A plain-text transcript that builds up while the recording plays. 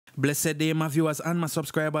Blessed day, my viewers and my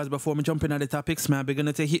subscribers. Before me jump into the topics, may I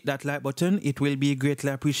begin to hit that like button. It will be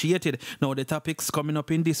greatly appreciated. Now, the topics coming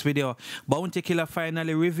up in this video. Bounty Killer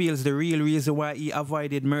finally reveals the real reason why he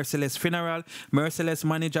avoided Merciless funeral. Merciless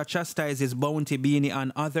manager chastises Bounty, Beanie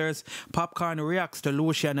and others. Popcaan reacts to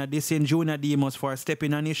Lucian dissing Junior Demos for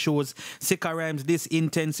stepping on his shoes. Sika rhymes this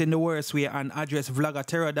Intence in the worst way and address vlogger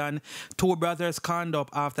Terradan. Two brothers conned up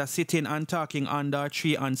after sitting and talking under a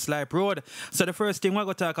tree on Slipe Road. So the first thing we're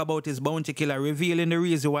going to talk about is Bounty Killer revealing the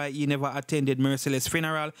reason why he never attended Merciless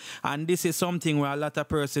funeral, and this is something where a lot of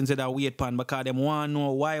persons that are wait pan because them want to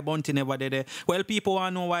know why Bounty never did it. Well, people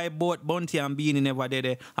want to know why both Bounty and Beanie never did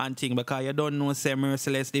it and thing, because you don't know say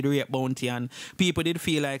Merciless did rape Bounty and people did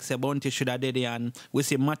feel like say Bounty should have did it, and we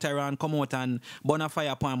see Mataran come out and burn a fire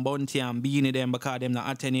upon Bounty and Beanie them because them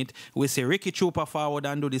not attend it. We see Ricky Trooper forward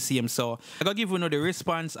and do the same. So I gotta give you the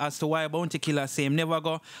response as to why Bounty Killer say him never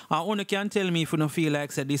go, and only can tell me if you don't feel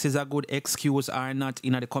like say this is a good excuse or not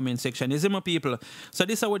in the comment section. Is it, my people? So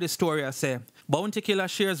this is what the story I say. Bounty Killer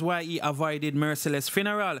shares why he avoided Merciless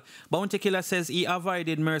funeral. Bounty Killer says he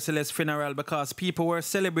avoided Merciless funeral because people were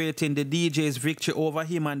celebrating the DJ's victory over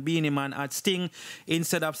him and Beanie Man at Sting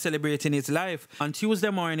instead of celebrating his life. On Tuesday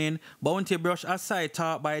morning, Bounty brushed aside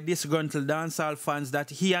talk by disgruntled dancehall fans that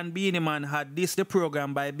he and Beanie Man had dissed the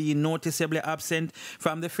program by being noticeably absent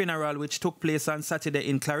from the funeral which took place on Saturday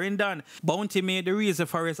in Clarendon. Bounty made the reason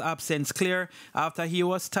for his absence clear after he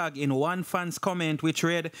was tagged in one fan's comment which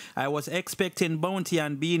read, "I was expecting Bounty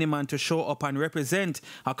and Beanie Man to show up and represent."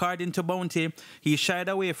 According to Bounty, he shied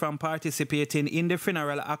away from participating in the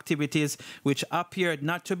funeral activities which appeared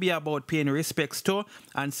not to be about paying respects to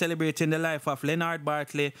and celebrating the life of Leonard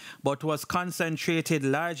Bartley, but was concentrated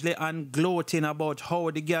largely on gloating about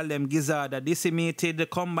how the girl them Gizzard decimated the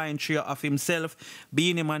combined trio of himself,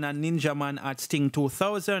 Beanie Man and Ninja Man at Sting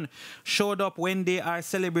 2000, showed up when they are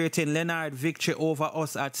celebrating Leonard victory over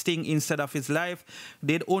us at Sting instead of his life.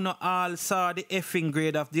 Did Uno all saw the effing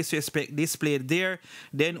grade of disrespect displayed there?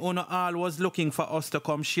 Then Uno all was looking for us to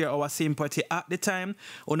come share our sympathy at the time.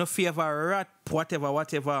 Uno favor rat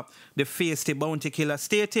whatever the feisty Bounty Killer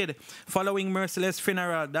stated. Following Merciless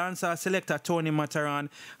funeral, dancehall selector Tony Mataran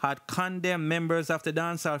had condemned members of the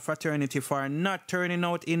dancehall fraternity for not turning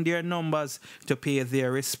out in their numbers to pay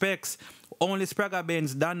their respects. Only Spragga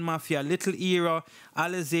Benz, Dan Mafia, Little Hero,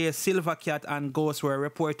 Alizé, Silvercat and Ghost were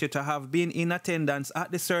reported to have been in attendance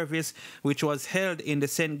at the service which was held in the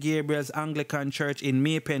St. Gabriel's Anglican Church in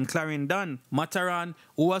Maypen, Clarendon. Mataran,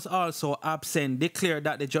 who was also absent, declared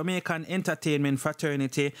that the Jamaican entertainment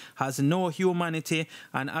fraternity has no humanity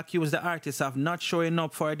and accused the artists of not showing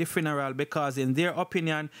up for the funeral because in their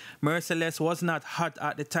opinion, Merciless was not hot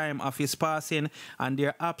at the time of his passing and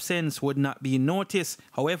their absence would not be noticed.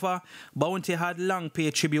 However, Bounty had long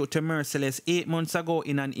paid tribute to Merciless 8 months ago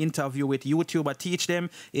in an interview with YouTuber Teach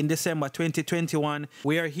Them in December 2021,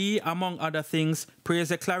 where he, among other things,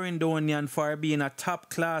 praised the Clarendonian for being a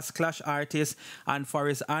top-class clash artist and for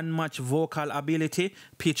his unmatched vocal ability,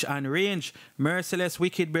 pitch and range. Merciless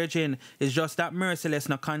wicked bridging is just that Merciless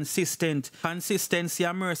not consistent. Consistency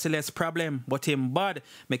a Merciless problem, but him bad.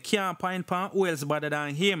 Me can't point who else better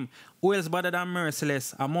than him. Who else better than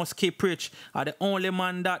Merciless? I must Keep Rich are the only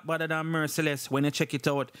man that better than Merciless when you check it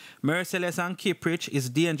out. Merciless and Keep Rich is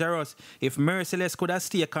dangerous. If Merciless could have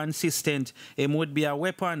stayed consistent, him would be a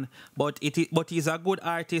weapon. But he's a good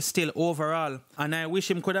artist still overall. And I wish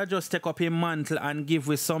him could have just take up his mantle and give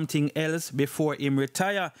with something else before him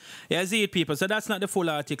retire. Yeah, see it, people. So that's not the full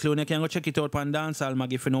article. You can go check it out on Dancehall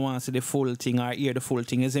Mag if you don't want to see the full thing or hear the full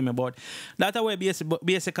thing, you see me? But that's way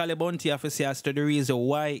basically Bounty have to say as to the reason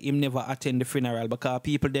why him never attend the funeral, because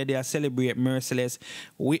people there they are celebrate Merciless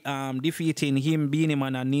defeating him, Beanie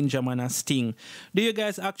Man and Ninja Man and Sting. Do you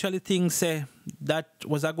guys actually think say that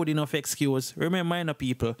was a good enough excuse? Remember,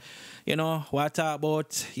 people, you know what I talk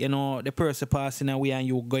about, you know, the person passing away and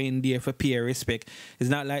you going there for pay respect. It's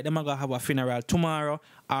not like them are gonna have a funeral tomorrow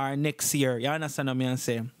or next year. You understand what I'm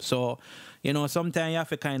saying? So, you know, sometimes you have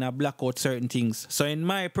to kind of block out certain things. So in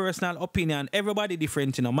my personal opinion, everybody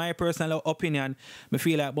different, you know. My personal opinion, I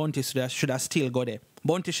feel like Bounty should have still go there.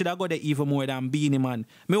 Bounty should have go there even more than Beanie Man.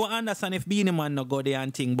 Me will understand if Beanie Man not go there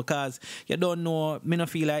and thing, because you don't know, me no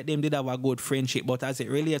feel like them did have a good friendship, but as it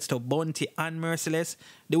relates to Bounty and Merciless,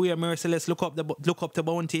 the way Merciless look up to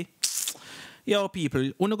Bounty, yo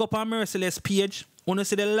people, when you go up on Merciless page, when you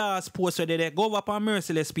see the last post where they go up on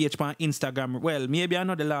Merciless page on Instagram. Well, maybe I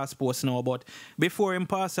know the last post now, but before him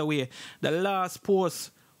pass away, the last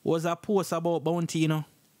post was a post about Bounty, you know.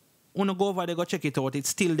 Wanna go over there, go check it out. It's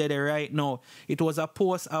still there right now. It was a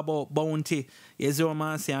post about bounty. Yes,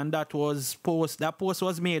 and that post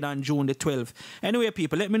was made on June the 12th. Anyway,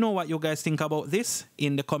 people, let me know what you guys think about this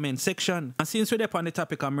in the comment section. And since we're on the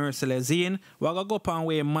topic of Merciless, we're gonna go upon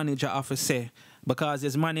where manager have to say. Because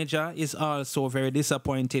his manager is also very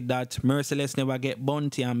disappointed that Merciless never get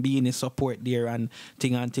Bounty and Beanie support there and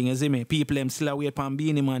thing, is me. People them still wait on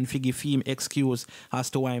Beanie man to give him excuse as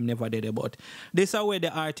to why him never did it. But this is where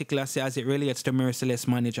the article says as it relates to Merciless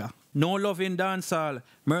manager. No love in dancehall.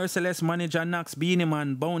 Merciless manager knocks Beanie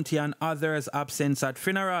Man, Bounty and others absence at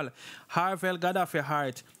funeral. Harvell Gaddafi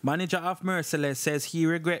Hart, manager of Merciless, says he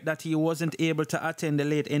regret that he wasn't able to attend the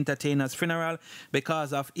late entertainer's funeral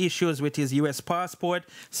because of issues with his US passport.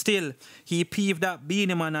 Still, he peeved that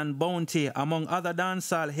Beanie Man and Bounty, among other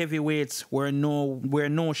dancehall heavyweights, were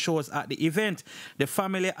no shows at the event. The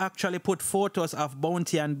family actually put photos of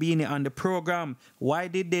Bounty and Beanie on the program. Why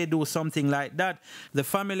did they do something like that? The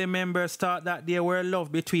family members thought that there were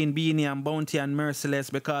love between Beanie and Bounty and Merciless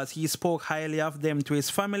because he spoke highly of them to his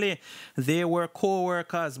family. They were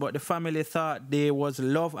co-workers, but the family thought there was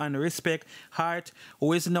love and respect. Hart,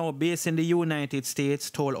 who is now based in the United States,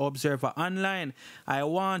 told Observer Online, "I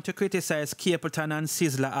want to criticize Capleton and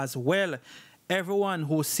Sizzler as well. Everyone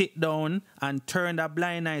who sit down and turned a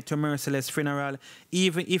blind eye to Merciless funeral,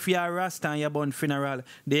 even if you are Rasta and you born funeral,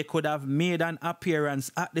 they could have made an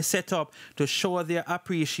appearance at the setup to show their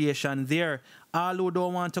appreciation there. All who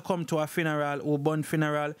don't want to come to a funeral or born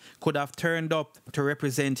funeral could have turned up to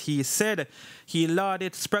represent," he said. He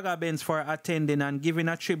lauded Spragga Benz for attending and giving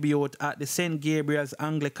a tribute at the St. Gabriel's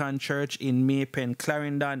Anglican Church in Maypen,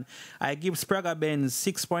 Clarendon. "I give Spragga Benz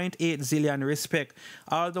 6.8 zillion respect.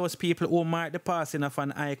 All those people who marked the passing of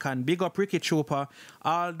an icon. Big up Ricky Trooper.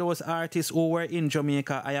 All those artists who were in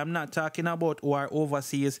Jamaica. I am not talking about who are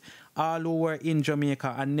overseas. All who were in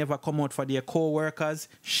Jamaica and never come out for their co-workers.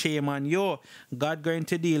 Shame on you. God going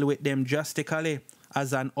to deal with them drastically,"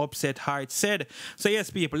 as an upset Hart said. So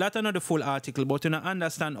yes, people, that's another full article, but you don't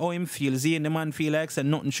understand how him feels. The man feel like say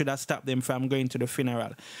nothing should have stopped them from going to the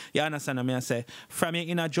funeral. You understand what I say? From here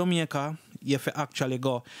in a Jamaica, you have to actually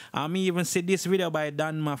go. And me even see this video by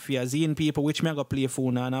Dan Mafia, seeing people which me go play for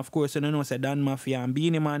now. And of course, you know, say Dan Mafia and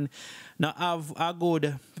Beanie Man now have a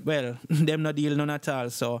good, well, them not deal none at all.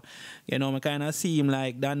 So, you know, I kind of see him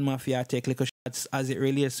like Dan Mafia take little shots as it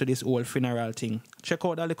relates to this whole funeral thing. Check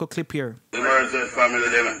out that little clip here. The Merciless family,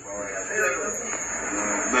 them.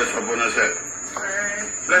 Bless up on yourself.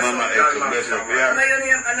 Mama, bless up, yeah.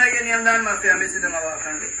 I know your name Dan Mafia, I see them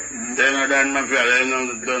walking. They know Dan Mafia, they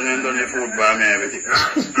don't the food for me, everything.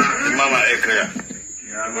 Mama, yeah.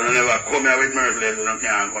 But I never come here with Merciless, we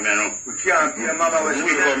can't come here now. We can't, your mama was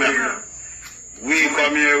come here. We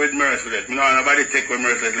come here with Merciless. No, nobody take with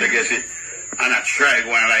Merciless legacy and I try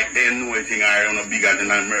going like they know anything I don't know bigger than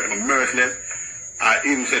Merciless. I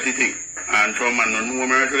him set it thing. And some man don't know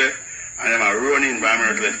Merciless. And them are running by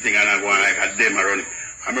Merciless thing and I go like a them are running.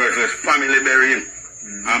 A Merciless family burying.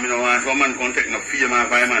 And you know when some man can take no fame and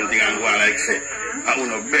fireman thing and go like say, I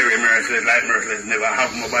want to bury Merciless like Merciless never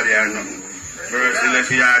have nobody or nothing. Merciless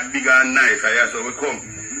you are bigger and nice, and so we come.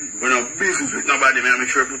 We no business with nobody, man. Make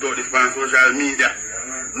sure put out this on social media.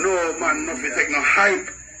 No man, nothing take no hype.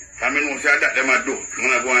 I mean, no say that them a do. I'm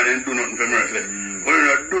gonna go and do nothing for Merciless. We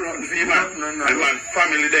don't do nothing for you, man. And one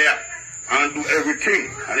family there and do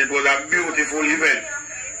everything. And it was a beautiful event.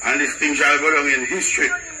 And this thing shall go down in history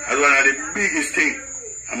as one of the biggest things.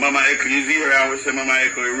 And Mama Echo is here, and we say, Mama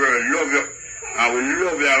Echo, we really love you. And we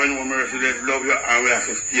love you, and we know Merciless love you, and we have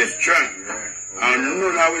to stay strong. And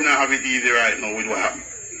none of we not have it easy right now with what happened.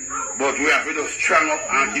 But we have to just strong up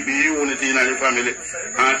and keep the unity in the family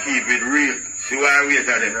and keep it real. See why we wait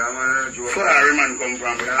at them. Sorry man come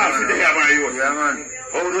from. After they have my youth.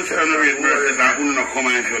 How do you celebrate Merciless and who not come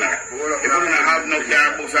and funeral? If we don't have no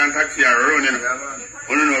car, bus and taxi are running,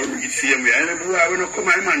 we don't know reach same way. And if we don't come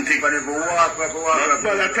and man think. But if we walk, not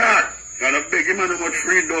bad attack. You don't beg him and how much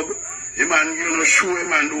free dub. The man, you know, show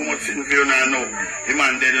him and do much thing for you now. The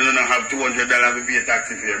man dead, you don't have $200 to pay a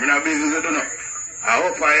taxi fare. I have business, I don't know. I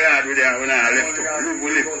hope I had with them when I left to live,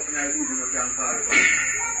 we live.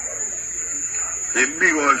 The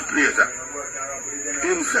big old place,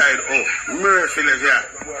 inside out, Merciless, yeah.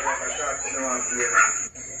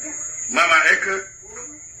 Mama Echo,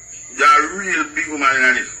 you're a real big woman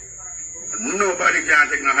in this. Nobody can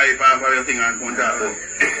take no hype off of your thing and come talk about.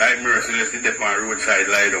 Like Merciless, the deaf on roadside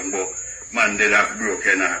lie down, but man dead half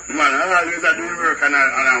broken. Man, I always are doing work and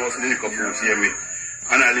I was in the cup to see me.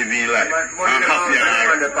 And I live in life. I'm happy.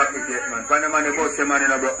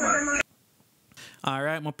 All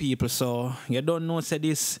right, my people. So you don't know, say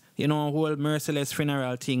this, whole Merciless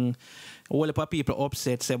funeral thing. Whole heap of people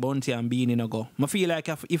upset, say Bounty and Beanie no go. I feel like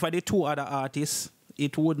if I did two other artists,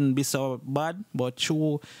 it wouldn't be so bad. But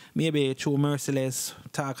maybe through Merciless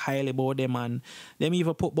talk highly about them and them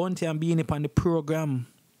even put Bounty and Beanie on the program.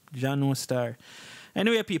 Jano Star.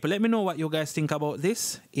 Anyway, people, let me know what you guys think about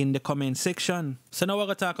this in the comment section. So now we're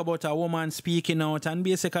going to talk about a woman speaking out and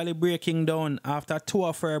basically breaking down after two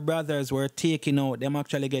of her brothers were taken out. Them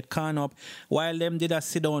actually get caught up while them did a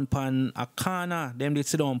sit down pan a corner. Them did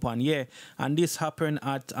sit down pan, yeah. And this happened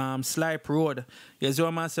at Slipe Road. Yes, you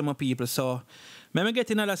want to my people. So let me get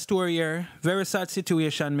another story here. Very sad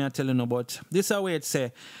situation, me I telling you about. This is how it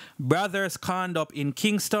say. Brothers conned up in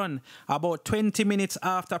Kingston about 20 minutes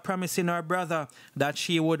after promising her brother that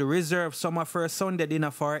she would reserve some of her Sunday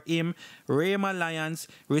dinner for him. Rayma Lyons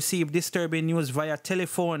received disturbing news via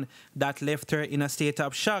telephone that left her in a state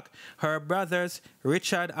of shock. Her brothers,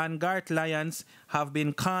 Richard and Garth Lyons, have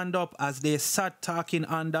been conned up as they sat talking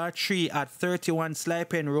under a tree at 31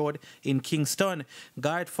 Slipen Road in Kingston.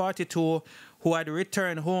 Garth, 42, who had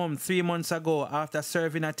returned home 3 months ago after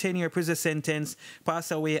serving a 10-year prison sentence,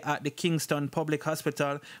 passed away at the Kingston Public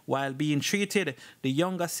Hospital while being treated. The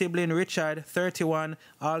younger sibling, Richard, 31,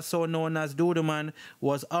 also known as Duduman,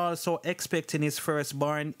 was also expecting his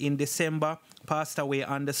firstborn in December, passed away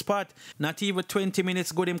on the spot. Not even 20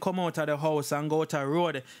 minutes good him come out of the house and go to the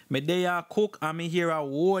road. Me there cook and me hear a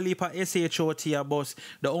whole heap of SHOT a bus.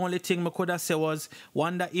 The only thing me could have said was,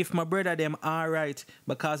 wonder if my brother them alright,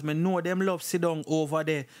 because me know them love sit down over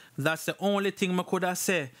there. That's the only thing me could have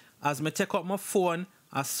said. As me take up my phone,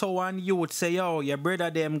 I saw one youth say, yo, your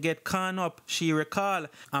brother them get conned up, she recall.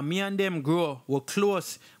 And me and them grow, we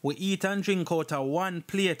close, we eat and drink out of one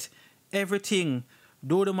plate. Everything.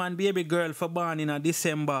 Duduman baby girl for born in a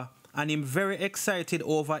December, and him very excited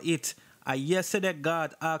over it. Yesterday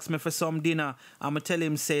God asked me for some dinner, and I tell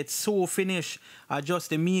him say it's so finished. I just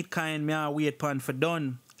the meat kind me I wait pan for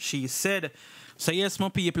done, she said. So yes, my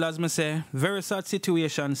people, as me say, very sad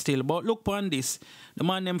situation still. But look upon this. The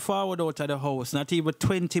man them forward out of the house. Not even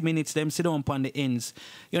 20 minutes them sit down upon the ends.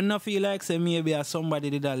 You not feel like say maybe somebody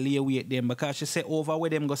did a lay wait them, because she say over where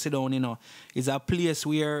them go sit down, is a place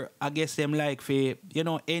where I guess them like for,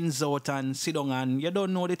 ends out and sit down, and you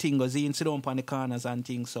don't know the thing goes in, sit down upon the corners and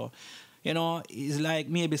things. So, it's like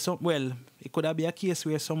maybe it could have been a case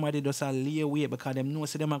where somebody does a lay wait because them know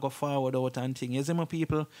say them go forward out and thing. You see my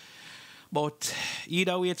people? But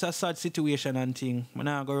either way, it's a sad situation and thing. I'm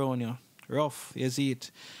not go around you. Rough, you see it.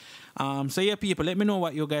 So yeah, people, let me know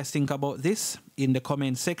what you guys think about this in the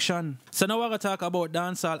comment section. So now we're going to talk about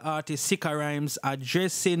dancehall artist Sika Rhymes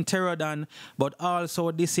addressing Terrordan, but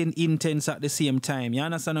also dissing Intence at the same time. You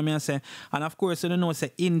understand what I say? And of course, you know,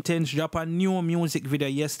 say Intence dropped a new music video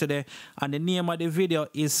yesterday, and the name of the video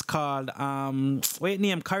is called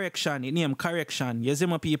Correction. It name Correction. You see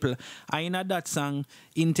my people? And in that song,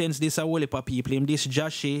 Intence this a whole heap of people. Him this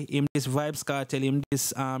Joshy, him this Vibes Cartel, him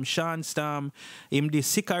this Sean Storm, him this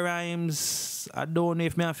Sika Rhymes. I don't know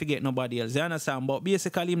if me I forget nobody else. You understand? But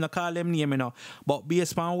basically him not call them name, but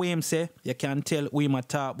based on what him say, you can tell who him a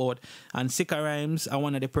talk about. And Sika Rhymes are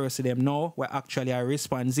one of the person them know where actually I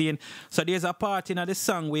respond in. So there's a part in the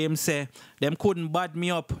song where him say them couldn't bad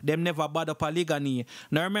me up, them never bad up a Ligani.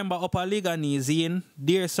 Now remember up a Ligani Zine,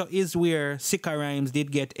 there so is where Sika Rhymes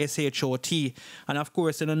did get SHOT. And of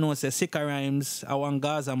course you don't know say Sika Rhymes are one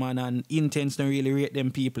Gaza man and Intence don't really rate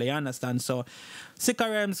them people, you understand? So Sika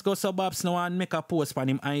Rhymes go suburbs now and make a post on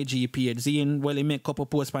him IG page. Zine, well, he make a couple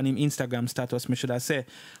posts on him Instagram status, me should I say.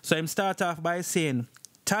 So him start off by saying,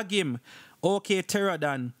 tag him, okay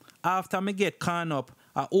Terrordan, after me get conned up,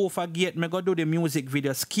 I overgate me go do the music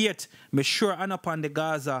video, skate, me sure and up on the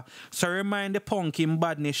Gaza. So remind the punk him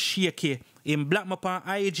badness shaky, him black me on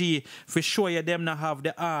IG, for sure you them not have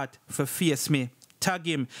the art for face me. Tag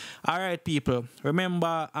him. Alright, people.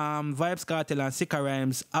 Remember, Vibes Cartel and Sika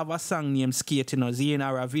Rhymes have a song named Skate, Zine,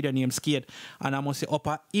 or a video named Skate, and I must say up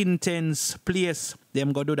a Intence place.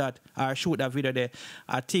 Them go do that or shoot that video there.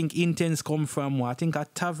 I think Intence come from what? I think a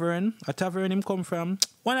tavern. A tavern him come from.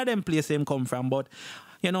 One of them places him come from, but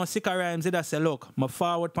Sika Rhymes did say, look, I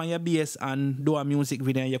forward on your base and do a music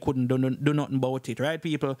video and you couldn't do nothing about it, right,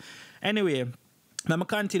 people? Anyway, let me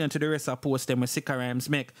continue to the rest of post them with Sika Rhymes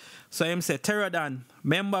make. So him say, Terrordan,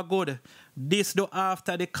 remember good, this do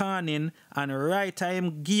after the conning and right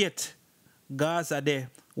time gate Gaza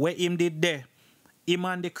there, where him did there. Him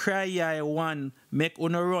and the cry one make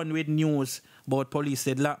una run with news, but police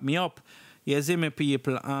said lock me up. You see me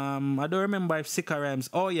people, I don't remember if Sika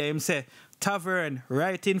Rhymes, oh yeah, him say, tavern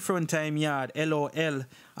right in front of him yard, LOL,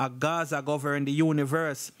 a Gaza govern the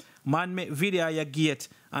universe. Man make video you get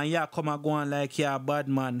and you come and go on like you're a bad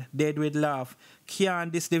man. Dead with laugh.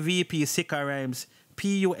 Can't this the VP sicker rhymes.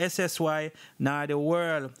 PUSSY, now the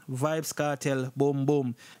world, Vibes Cartel, boom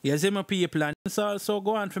boom. You see my people, and it's also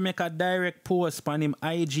go on to make a direct post on him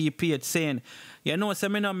IG page saying, you know, say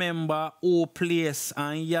me no member who place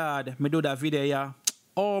and yard, me do that video, yeah.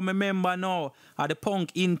 Oh, me member now at the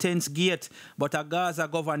punk Intence gate, but a Gaza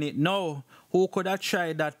govern it now. Who could have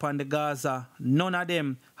tried that pan the Gaza? None of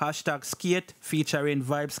them. Hashtag skate featuring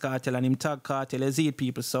Vibes Cartel and him tag Cartel as it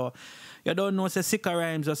people. So you don't know say sicker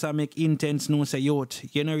rhymes just make Intence know say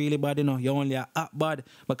youth. You're not really bad, you know. You're only a act bad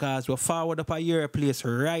because we're forward up a your place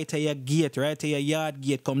right at your gate, right at your yard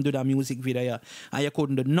gate, come do the music video yeah, and you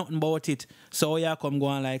couldn't do nothing about it. So you come go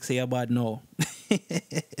on like say you're bad now.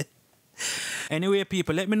 Anyway,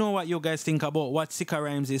 people, let me know what you guys think about what Sicker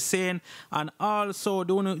Rhymes is saying. And also,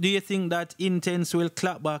 do you think that Intence will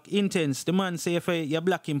clap back? Intence, the man say if you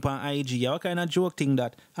block him on IG, what kind of joke thing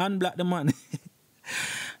that? Unblock the man.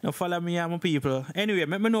 Now follow me, my people. Anyway,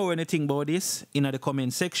 let me know what you think about this in the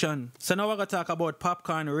comment section. So now we're going to talk about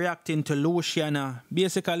Popcaan reacting to Luciana.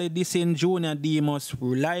 Basically, this in Junior Demus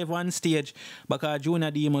live on stage because Junior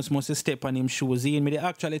Demus must step on him shoes in. Me they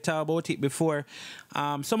actually talk about it before.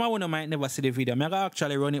 Some of you might never see the video. I'm going to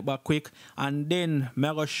actually run it back quick and then I'm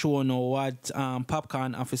going to show you what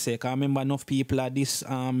Popcaan have to say. Because I remember enough people at this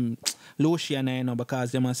Luciana, you know,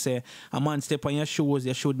 because they must say, a man step on your shoes,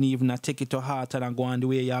 you shouldn't even take it to heart and go on the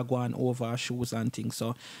way you're going over shoes and things.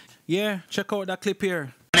 So, yeah, check out that clip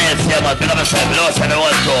here. So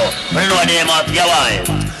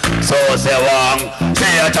say wrong,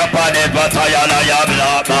 say a chop on it, but I am a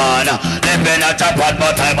black man. They been a chop on,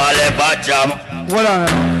 but I'm a leopard jam. Hold on,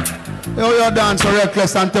 you dance so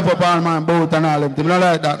reckless and tip up on man, boat and all them. You don't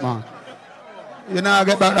like that, man. You know,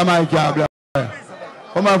 get back the mic, yeah, black.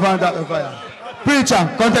 Come on, find that fire.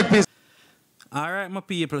 Preacher, contact peace. Alright, my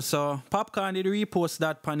people, so Popcaan did repost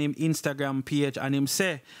that on him Instagram page and him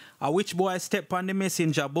say, a which boy step on the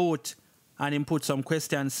messenger boat and him put some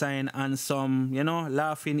question sign and some, you know,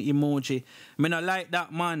 laughing emoji. Me not like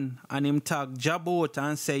that man and him tag Jabot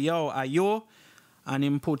and say, yo, are you? And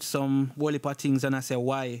him put some whole heap of things and I say,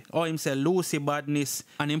 why? Or him say, Lucy badness.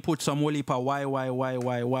 And him put some whole heap of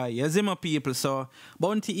why. You see my people, so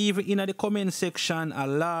Bounty even in the comment section, I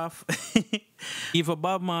laugh. Even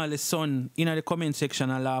Bob Marley's son in the comment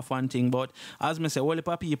section, I laugh one thing. But as me say, whole heap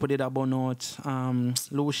of people did about out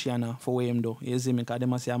Luciana for him though. You see me, because they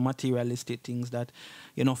must say materialistic things that,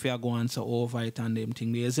 you know, if you go on so over it and them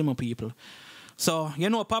things. You see my people. So, you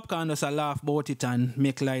know, Popcaan does a laugh about it and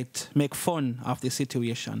make fun of the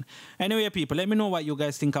situation. Anyway, people, let me know what you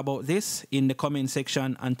guys think about this in the comment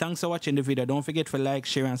section. And thanks for watching the video. Don't forget to like,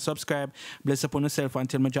 share, and subscribe. Bless upon yourself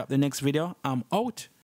until I drop the next video. I'm out.